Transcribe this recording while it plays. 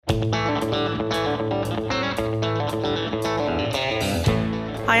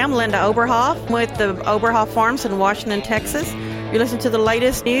Hi, I'm Linda Oberhoff with the Oberhoff Farms in Washington, Texas. You listen to the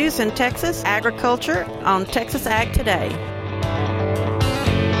latest news in Texas agriculture on Texas Ag Today.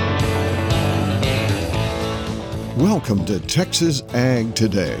 Welcome to Texas Ag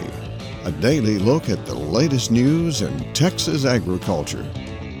Today, a daily look at the latest news in Texas agriculture.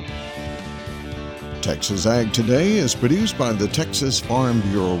 Texas Ag Today is produced by the Texas Farm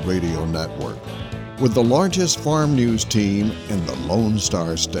Bureau Radio Network, with the largest farm news team in the Lone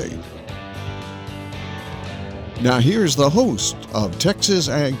Star State. Now here's the host of Texas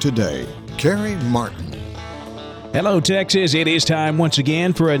Ag Today, Kerry Martin. Hello, Texas. It is time once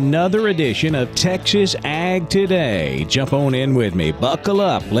again for another edition of Texas Ag Today. Jump on in with me. Buckle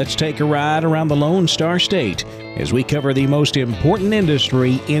up. Let's take a ride around the Lone Star State as we cover the most important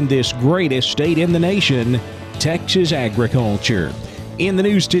industry in this greatest state in the nation, Texas agriculture. In the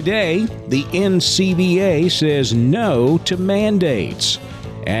news today, the NCBA says no to mandates.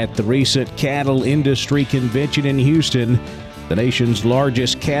 At the recent Cattle Industry Convention in Houston, the nation's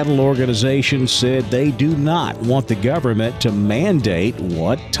largest cattle organization said they do not want the government to mandate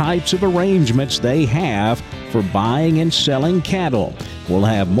what types of arrangements they have for buying and selling cattle. We'll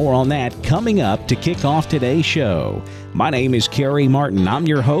have more on that coming up to kick off today's show. My name is Kerry Martin. I'm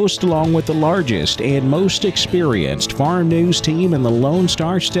your host, along with the largest and most experienced farm news team in the Lone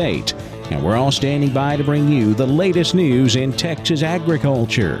Star State. And we're all standing by to bring you the latest news in Texas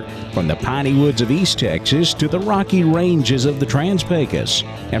agriculture, from the piney woods of East Texas to the rocky ranges of the Trans-Pecos,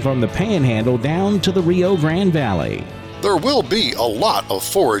 and from the Panhandle down to the Rio Grande Valley. There will be a lot of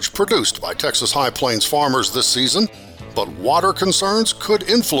forage produced by Texas High Plains farmers this season, but water concerns could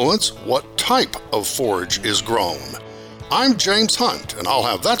influence what type of forage is grown. I'm James Hunt, and I'll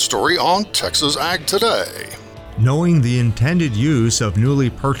have that story on Texas Ag Today. Knowing the intended use of newly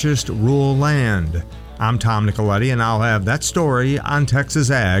purchased rural land. I'm Tom Nicoletti, and I'll have that story on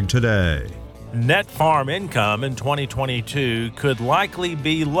Texas Ag Today. Net farm income in 2022 could likely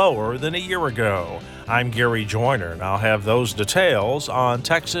be lower than a year ago. I'm Gary Joyner, and I'll have those details on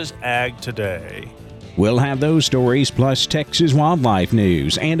Texas Ag Today. We'll have those stories plus Texas wildlife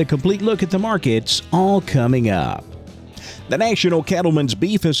news and a complete look at the markets all coming up. The National Cattlemen's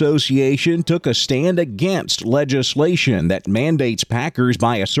Beef Association took a stand against legislation that mandates packers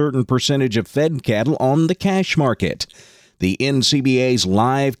buy a certain percentage of fed cattle on the cash market. The NCBA's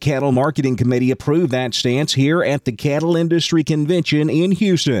Live Cattle Marketing Committee approved that stance here at the Cattle Industry Convention in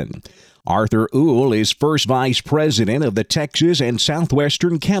Houston. Arthur Uhl is first vice president of the Texas and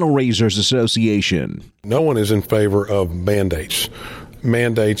Southwestern Cattle Raisers Association. No one is in favor of mandates.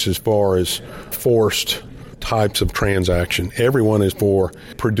 Mandates as far as forced types of transaction. Everyone is for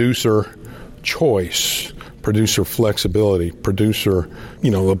producer choice, producer flexibility, producer,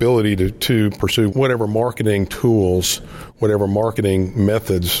 ability to pursue whatever marketing tools, whatever marketing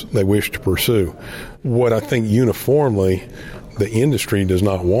methods they wish to pursue. What I think uniformly the industry does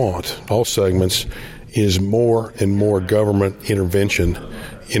not want, all segments, is more and more government intervention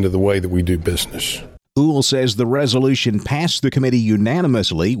into the way that we do business. Uhl says the resolution passed the committee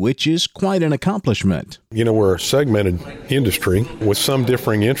unanimously, which is quite an accomplishment. We're a segmented industry with some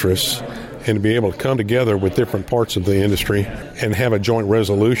differing interests, and to be able to come together with different parts of the industry and have a joint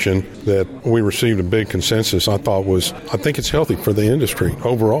resolution that we received a big consensus, I think it's healthy for the industry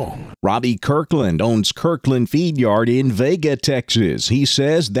overall. Robbie Kirkland owns Kirkland Feed Yard in Vega, Texas. He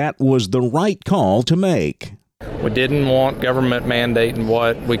says that was the right call to make. We didn't want government mandating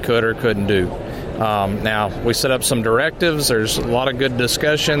what we could or couldn't do. Now, we set up some directives. There's a lot of good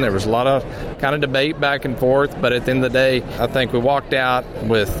discussion. There was a lot of kind of debate back and forth. But at the end of the day, I think we walked out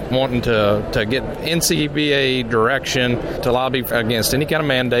with wanting to get NCBA direction to lobby against any kind of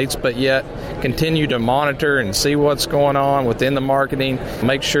mandates, but yet continue to monitor and see what's going on within the marketing,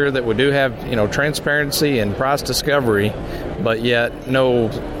 make sure that we do have, transparency and price discovery, but yet no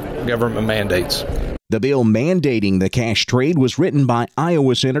government mandates. The bill mandating the cash trade was written by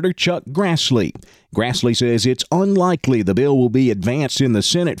Iowa Senator Chuck Grassley. Grassley says it's unlikely the bill will be advanced in the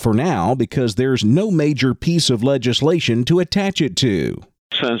Senate for now because there's no major piece of legislation to attach it to.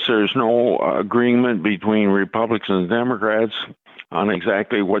 Since there's no agreement between Republicans and Democrats on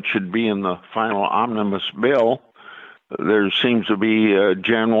exactly what should be in the final omnibus bill, there seems to be a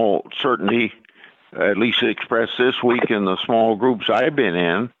general certainty, at least expressed this week in the small groups I've been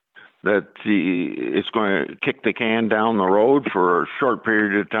in, that it's going to kick the can down the road for a short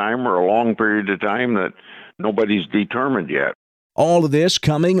period of time or a long period of time that nobody's determined yet. All of this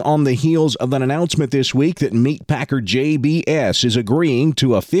coming on the heels of an announcement this week that meat packer JBS is agreeing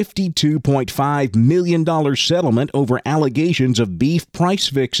to a $52.5 million settlement over allegations of beef price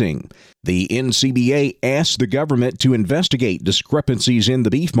fixing. The NCBA asked the government to investigate discrepancies in the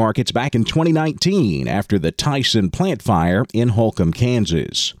beef markets back in 2019 after the Tyson plant fire in Holcomb,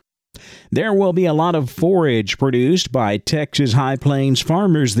 Kansas. There will be a lot of forage produced by Texas High Plains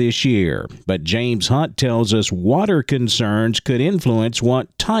farmers this year, but James Hunt tells us water concerns could influence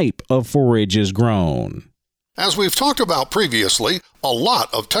what type of forage is grown. As we've talked about previously, a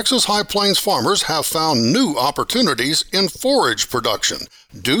lot of Texas High Plains farmers have found new opportunities in forage production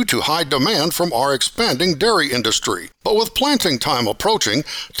due to high demand from our expanding dairy industry. But with planting time approaching,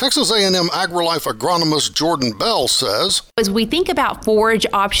 Texas A&M AgriLife agronomist Jordan Bell says, as we think about forage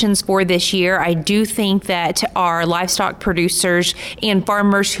options for this year, I do think that our livestock producers and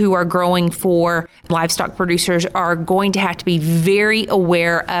farmers who are growing for livestock producers are going to have to be very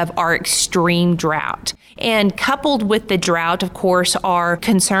aware of our extreme drought. And coupled with the drought, of course, are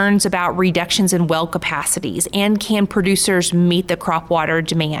concerns about reductions in well capacities and can producers meet the crop water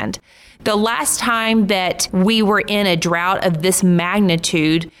demand. The last time that we were in a drought of this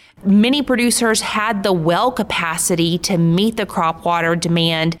magnitude, many producers had the well capacity to meet the crop water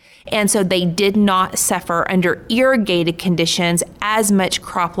demand, and so they did not suffer under irrigated conditions as much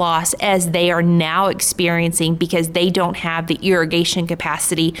crop loss as they are now experiencing because they don't have the irrigation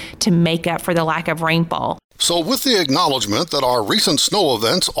capacity to make up for the lack of rainfall. So with the acknowledgement that our recent snow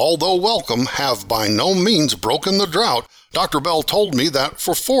events, although welcome, have by no means broken the drought, Dr. Bell told me that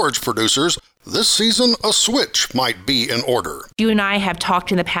for forage producers, this season a switch might be in order. You and I have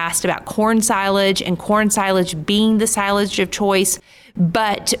talked in the past about corn silage and corn silage being the silage of choice,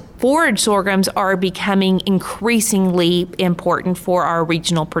 but forage sorghums are becoming increasingly important for our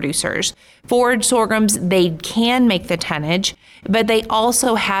regional producers. Forage sorghums, they can make the tonnage, but they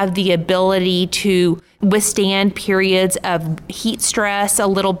also have the ability to withstand periods of heat stress a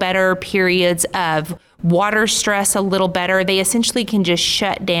little better, periods of water stress a little better. They essentially can just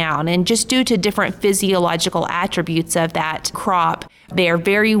shut down, and just due to different physiological attributes of that crop, they are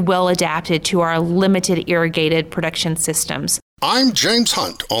very well adapted to our limited irrigated production systems. I'm James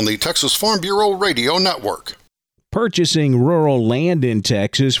Hunt on the Texas Farm Bureau Radio Network. Purchasing rural land in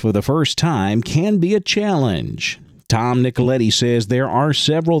Texas for the first time can be a challenge. Tom Nicoletti says there are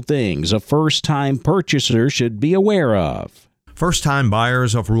several things a first-time purchaser should be aware of. First-time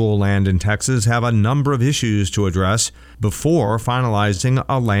buyers of rural land in Texas have a number of issues to address before finalizing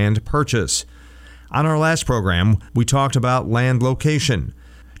a land purchase. On our last program, we talked about land location.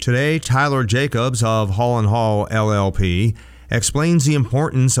 Today, Tyler Jacobs of Hall & Hall LLP explains the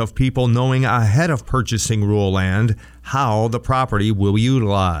importance of people knowing ahead of purchasing rural land how the property will be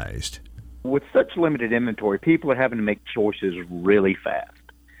utilized. With such limited inventory, people are having to make choices really fast,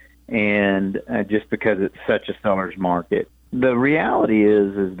 and just because it's such a seller's market. The reality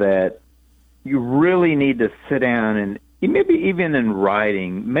is that you really need to sit down and maybe even in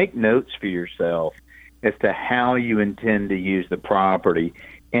writing, make notes for yourself as to how you intend to use the property,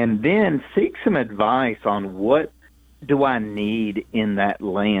 and then seek some advice on what do I need in that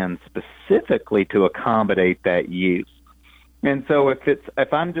land specifically to accommodate that use. And so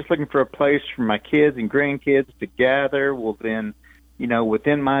if I'm just looking for a place for my kids and grandkids to gather, well then,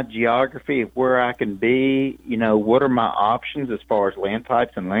 within my geography of where I can be, what are my options as far as land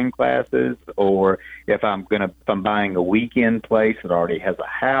types and land classes? Or if I'm buying a weekend place that already has a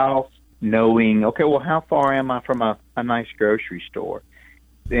house, knowing, okay, well, how far am I from a nice grocery store?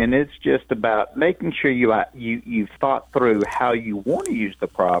 And it's just about making sure you've thought through how you want to use the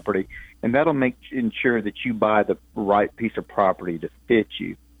property, and that'll ensure that you buy the right piece of property to fit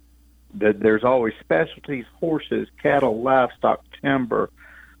you. There's always specialties, horses, cattle, livestock, timber,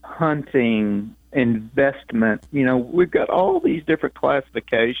 hunting, investment. We've got all these different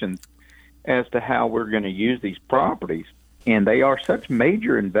classifications as to how we're going to use these properties, and they are such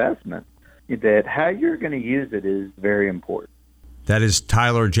major investments that how you're going to use it is very important. That is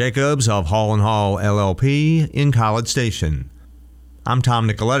Tyler Jacobs of Hall & Hall LLP in College Station. I'm Tom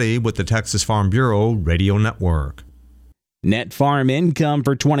Nicoletti with the Texas Farm Bureau Radio Network. Net farm income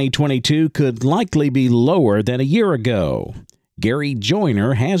for 2022 could likely be lower than a year ago. Gary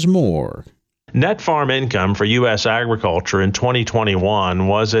Joyner has more. Net farm income for U.S. agriculture in 2021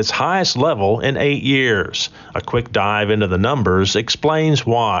 was its highest level in 8 years. A quick dive into the numbers explains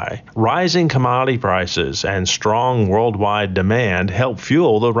why. Rising commodity prices and strong worldwide demand helped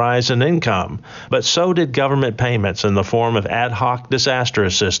fuel the rise in income, but so did government payments in the form of ad hoc disaster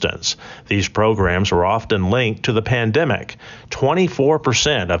assistance. These programs were often linked to the pandemic.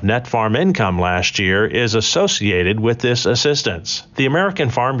 24% of net farm income last year is associated with this assistance. The American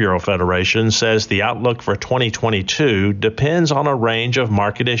Farm Bureau Federation says the outlook for 2022 depends on a range of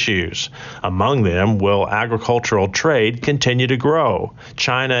market issues. Among them, will agricultural trade continue to grow?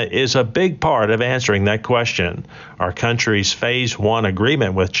 China is a big part of answering that question. Our country's Phase 1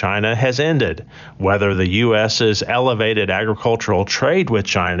 agreement with China has ended. Whether the U.S.'s elevated agricultural trade with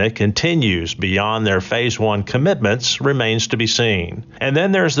China continues beyond their Phase 1 commitments remains to be seen. And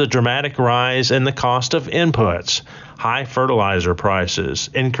then there's the dramatic rise in the cost of inputs. High fertilizer prices,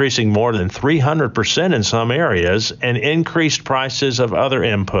 increasing more than 300% in some areas, and increased prices of other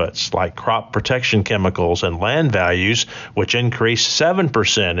inputs like crop protection chemicals and land values, which increased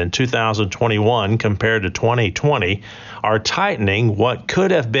 7% in 2021 compared to 2020, are tightening what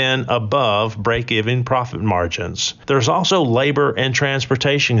could have been above break-even profit margins. There's also labor and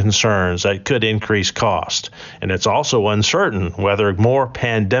transportation concerns that could increase cost, and it's also uncertain whether more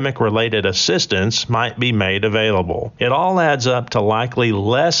pandemic-related assistance might be made available. It all adds up to likely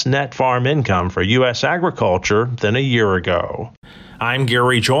less net farm income for U.S. agriculture than a year ago. I'm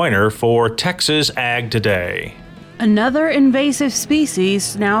Gary Joyner for Texas Ag Today. Another invasive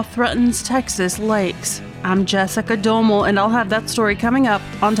species now threatens Texas lakes. I'm Jessica Domel, and I'll have that story coming up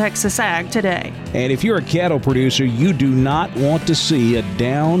on Texas Ag Today. And if you're a cattle producer, you do not want to see a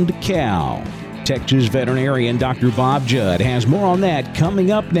downed cow. Texas veterinarian Dr. Bob Judd has more on that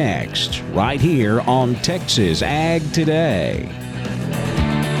coming up next, right here on Texas Ag Today.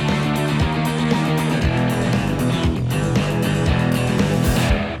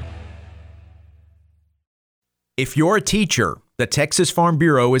 If you're a teacher, the Texas Farm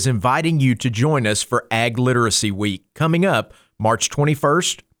Bureau is inviting you to join us for Ag Literacy Week, coming up March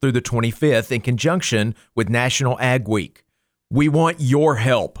 21st through the 25th in conjunction with National Ag Week. We want your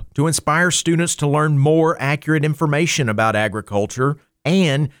help to inspire students to learn more accurate information about agriculture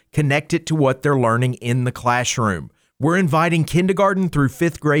and connect it to what they're learning in the classroom. We're inviting kindergarten through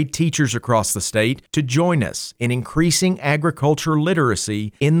 5th grade teachers across the state to join us in increasing agriculture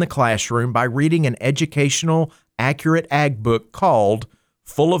literacy in the classroom by reading an educational, accurate ag book called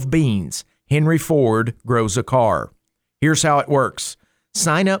Full of Beans, Henry Ford Grows a Car. Here's how it works.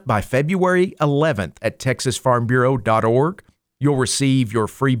 Sign up by February 11th at texasfarmbureau.org. You'll receive your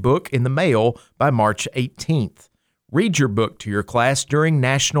free book in the mail by March 18th. Read your book to your class during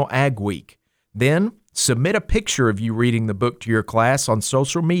National Ag Week. Then, submit a picture of you reading the book to your class on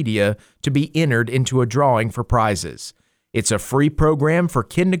social media to be entered into a drawing for prizes. It's a free program for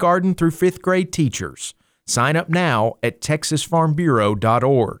kindergarten through 5th grade teachers. Sign up now at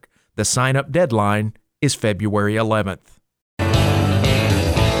texasfarmbureau.org. The sign-up deadline is February 11th.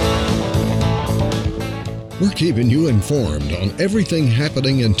 We're keeping you informed on everything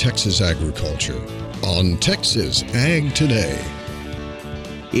happening in Texas agriculture on Texas Ag Today.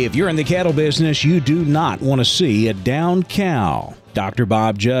 If you're in the cattle business, you do not want to see a downed cow. Dr.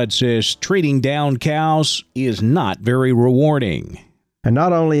 Bob Judd says treating downed cows is not very rewarding. And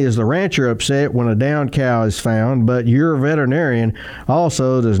not only is the rancher upset when a downed cow is found, but your veterinarian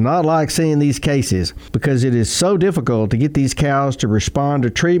also does not like seeing these cases because it is so difficult to get these cows to respond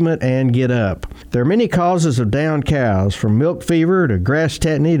to treatment and get up. There are many causes of downed cows, from milk fever to grass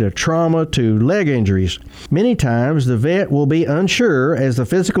tetany to trauma to leg injuries. Many times the vet will be unsure as the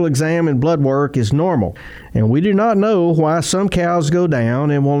physical exam and blood work is normal, and we do not know why some cows go down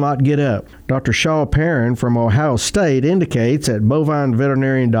and will not get up. Dr. Shaw Perrin from Ohio State indicates at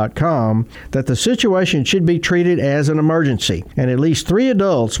bovineveterinarian.com that the situation should be treated as an emergency, and at least 3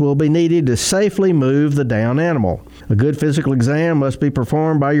 adults will be needed to safely move the down animal. A good physical exam must be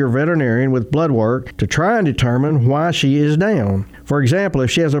performed by your veterinarian with blood work to try and determine why she is down. For example,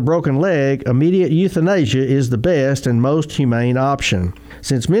 if she has a broken leg, immediate euthanasia is the best and most humane option.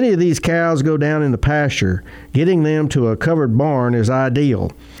 Since many of these cows go down in the pasture, getting them to a covered barn is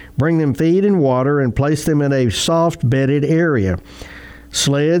ideal. Bring them feed and water and place them in a soft bedded area.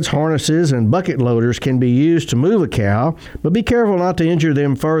 Sleds, harnesses, and bucket loaders can be used to move a cow, but be careful not to injure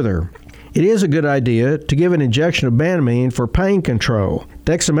them further. It is a good idea to give an injection of Banamine for pain control.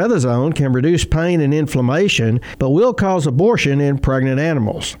 Dexamethasone can reduce pain and inflammation, but will cause abortion in pregnant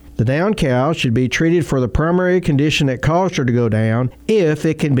animals. The down cow should be treated for the primary condition that caused her to go down if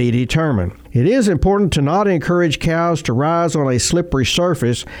it can be determined. It is important to not encourage cows to rise on a slippery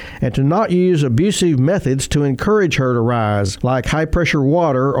surface and to not use abusive methods to encourage her to rise, like high-pressure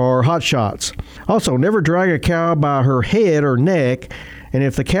water or hot shots. Also, never drag a cow by her head or neck, and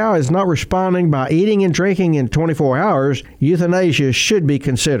if the cow is not responding by eating and drinking in 24 hours, euthanasia should be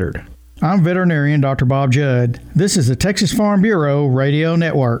considered. I'm veterinarian Dr. Bob Judd. This is the Texas Farm Bureau Radio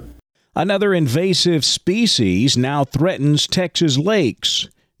Network. Another invasive species now threatens Texas lakes.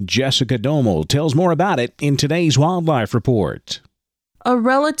 Jessica Domel tells more about it in today's Wildlife Report. A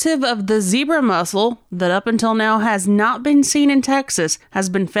relative of the zebra mussel that up until now has not been seen in Texas has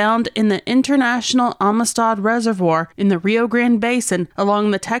been found in the International Amistad Reservoir in the Rio Grande Basin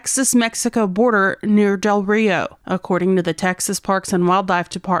along the Texas-Mexico border near Del Rio. According to the Texas Parks and Wildlife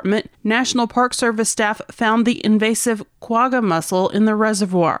Department, National Park Service staff found the invasive quagga mussel in the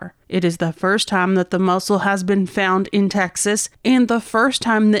reservoir. It is the first time that the mussel has been found in Texas and the first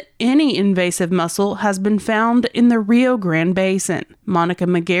time that any invasive mussel has been found in the Rio Grande Basin. Monica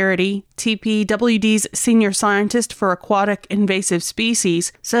McGarity, TPWD's senior scientist for aquatic invasive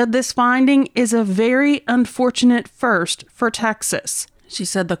species, said this finding is a very unfortunate first for Texas. She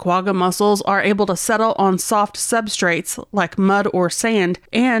said the quagga mussels are able to settle on soft substrates like mud or sand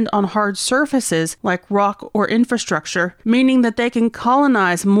and on hard surfaces like rock or infrastructure, meaning that they can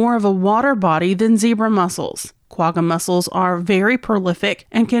colonize more of a water body than zebra mussels. Quagga mussels are very prolific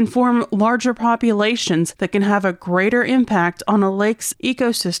and can form larger populations that can have a greater impact on a lake's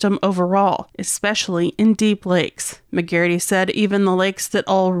ecosystem overall, especially in deep lakes. McGarity said even the lakes that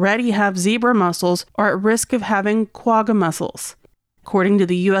already have zebra mussels are at risk of having quagga mussels. According to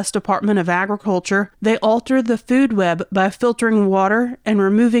the U.S. Department of Agriculture, they alter the food web by filtering water and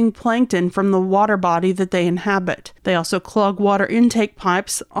removing plankton from the water body that they inhabit. They also clog water intake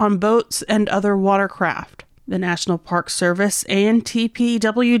pipes on boats and other watercraft. The National Park Service and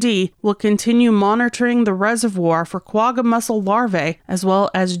TPWD will continue monitoring the reservoir for quagga mussel larvae as well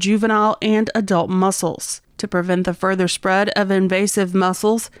as juvenile and adult mussels. To prevent the further spread of invasive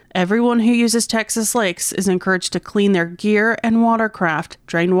mussels, everyone who uses Texas lakes is encouraged to clean their gear and watercraft,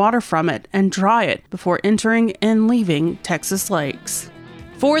 drain water from it, and dry it before entering and leaving Texas lakes.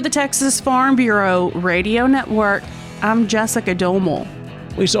 For the Texas Farm Bureau Radio Network, I'm Jessica Domel.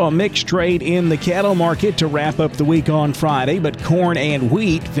 We saw a mixed trade in the cattle market to wrap up the week on Friday, but corn and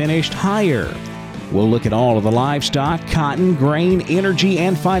wheat finished higher. We'll look at all of the livestock, cotton, grain, energy,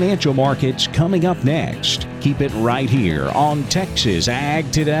 and financial markets coming up next. Keep it right here on Texas Ag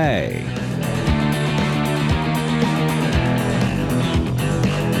Today.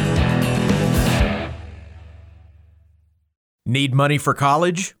 Need money for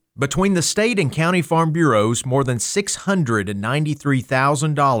college? Between the state and county farm bureaus, more than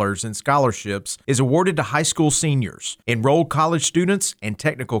 $693,000 in scholarships is awarded to high school seniors, enrolled college students, and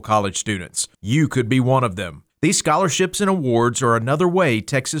technical college students. You could be one of them. These scholarships and awards are another way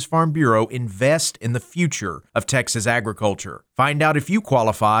Texas Farm Bureau invests in the future of Texas agriculture. Find out if you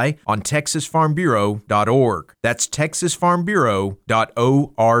qualify on texasfarmbureau.org. That's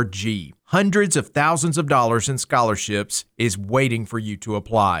texasfarmbureau.org. Hundreds of thousands of dollars in scholarships is waiting for you to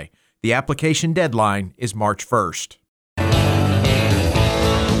apply. The application deadline is March 1st.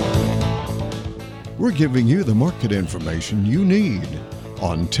 We're giving you the market information you need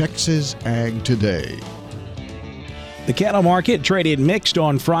on Texas Ag Today. The cattle market traded mixed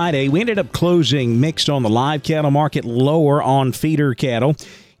on Friday. We ended up closing mixed on the live cattle market, lower on feeder cattle.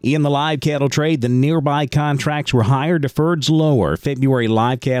 In the live cattle trade, the nearby contracts were higher, deferreds lower. February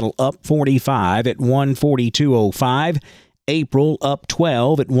live cattle up 45 at 142.05. April up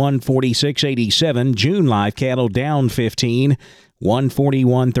 12 at 146.87. June live cattle down 15,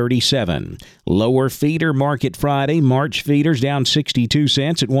 141.37. Lower feeder market Friday. March feeders down 62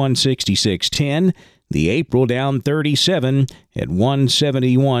 cents at 166.10. The April down 37 at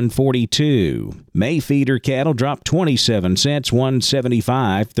 171.42. May feeder cattle dropped 27 cents,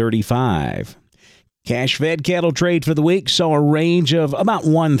 175.35. Cash fed cattle trade for the week saw a range of about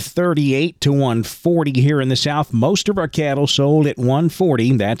 138 to 140 here in the South. Most of our cattle sold at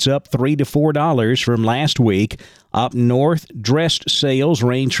 140. That's up $3 to $4 from last week. Up north, dressed sales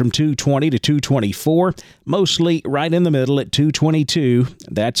range from 220 to 224, mostly right in the middle at 222.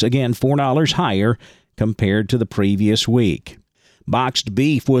 That's again $4 higher compared to the previous week. Boxed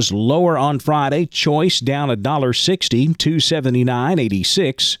beef was lower on Friday. Choice down $1.60,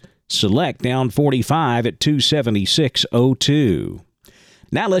 $279.86. Select down 45 at $276.02.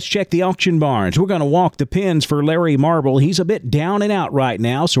 Now let's check the auction barns. We're going to walk the pens for Larry Marble. He's a bit down and out right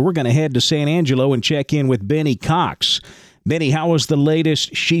now, so we're going to head to San Angelo and check in with Benny Cox. Benny, how was the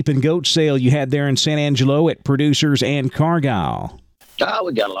latest sheep and goat sale you had there in San Angelo at Producers and Cargyle? Oh,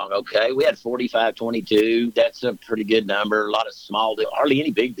 we got along okay. We had 45.22. That's a pretty good number. A lot of small deals, hardly any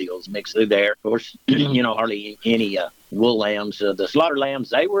big deals mixed through there. Of course, hardly any wool lambs. The slaughter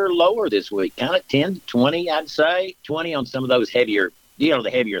lambs, they were lower this week, kind of 10 to 20, I'd say. 20 on some of those heavier, the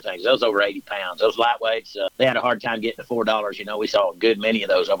heavier things. Those over 80 pounds. Those lightweights, they had a hard time getting to $4. We saw a good many of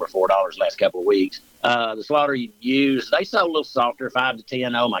those over $4 last couple of weeks. The slaughter ewes, they sold a little softer, 5 to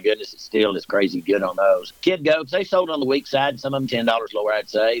 10. Oh, my goodness, it still is crazy good on those. Kid goats, they sold on the weak side, some of them $10 lower, I'd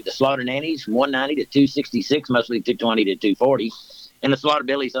say. The slaughter nannies, from $190 to $266, mostly $220 to $240. And the slaughter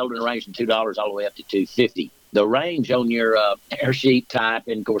billy sold in the range from $2 all the way up to $250. The range on your air sheep type,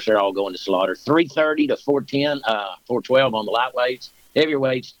 and of course, they're all going to slaughter, $330 to $410, $412 on the lightweights. Heavier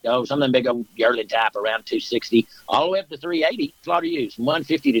weights, some of them big old yearling type around $260, all the way up to $380. Slaughter ewes,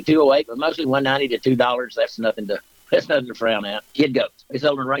 $150 to $208, but mostly $190 to $2. That's nothing to frown at. Kid goats, they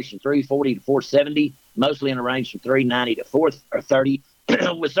sold in a range from $340 to $470, mostly in a range from $390 to $430,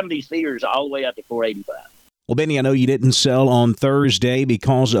 with some of these feeders all the way up to $485. Well, Benny, I know you didn't sell on Thursday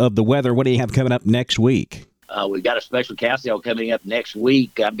because of the weather. What do you have coming up next week? We've got a special cow sale coming up next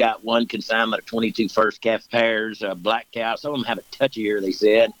week. I've got one consignment of 22 first calf pairs, black cows. Some of them have a touch of ear, they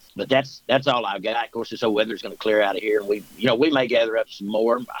said, but that's all I've got. Of course, this whole weather's going to clear out of here, and we may gather up some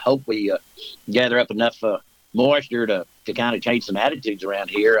more. I hope we gather up enough moisture to kind of change some attitudes around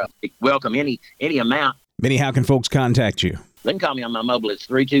here. Welcome any amount. Benny, how can folks contact you? They can call me on my mobile. It's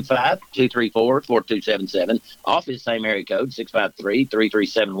 325-234-4277. Office, same area code,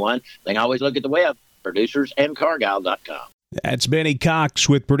 653-3371. They can always look at the web, producersandcargyle.com. That's Benny Cox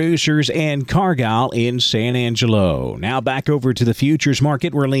with Producers and Cargyle in San Angelo. Now back over to the futures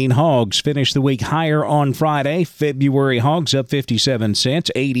market where lean hogs finished the week higher on Friday. February hogs up 57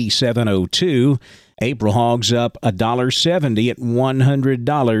 cents, 87.02. April hogs up $1.70 at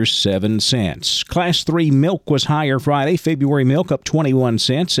 $100.07. Class 3 milk was higher Friday. February milk up 21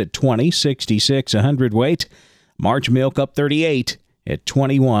 cents at $20.66 a hundredweight. March milk up 38 at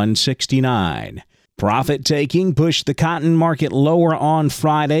 $21.69. Profit-taking pushed the cotton market lower on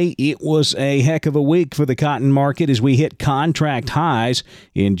Friday. It was a heck of a week for the cotton market as we hit contract highs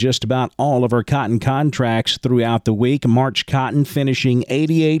in just about all of our cotton contracts throughout the week. March cotton finishing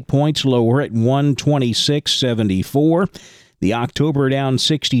 88 points lower at 126.74. The October down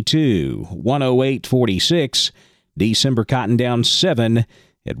 62, 108.46. December cotton down 7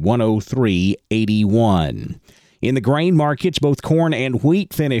 at 103.81. In the grain markets, both corn and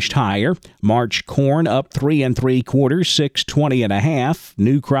wheat finished higher. March corn up 3 3/4, 620.5.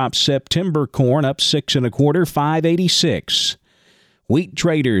 New crop September corn up 6 1/4, 586. Wheat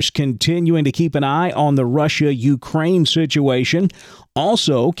traders continuing to keep an eye on the Russia-Ukraine situation.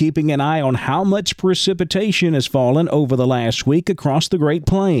 Also keeping an eye on how much precipitation has fallen over the last week across the Great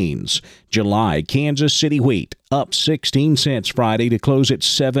Plains. July Kansas City wheat up 16 cents Friday to close at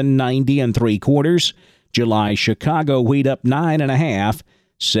 790 3/4. July Chicago wheat up 9 1/2,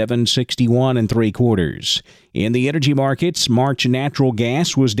 761 3/4. In the energy markets, March natural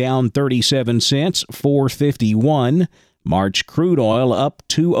gas was down 37 cents, 451. March crude oil up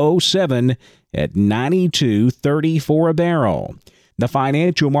 207 at 92.34 a barrel. The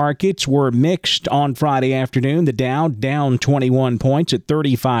financial markets were mixed on Friday afternoon. The Dow down 21 points at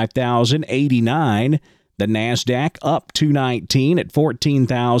 35,089. The Nasdaq up 219 at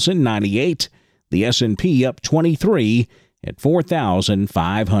 14,098. The S&P up 23 at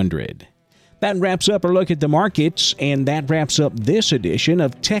 4,500. That wraps up our look at the markets, and that wraps up this edition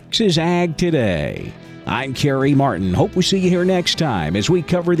of Texas Ag Today. I'm Kerry Martin. Hope we see you here next time as we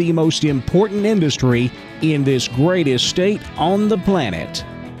cover the most important industry in this greatest state on the planet,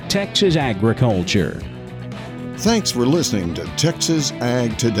 Texas agriculture. Thanks for listening to Texas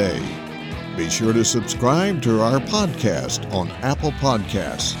Ag Today. Be sure to subscribe to our podcast on Apple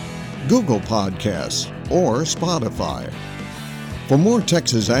Podcasts, Google Podcasts, or Spotify. For more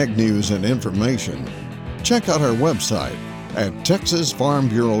Texas Ag news and information, check out our website at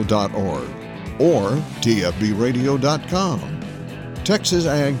texasfarmbureau.org or tfbradio.com. Texas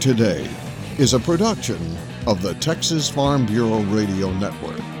Ag Today is a production of the Texas Farm Bureau Radio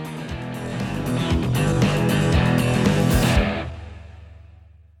Network.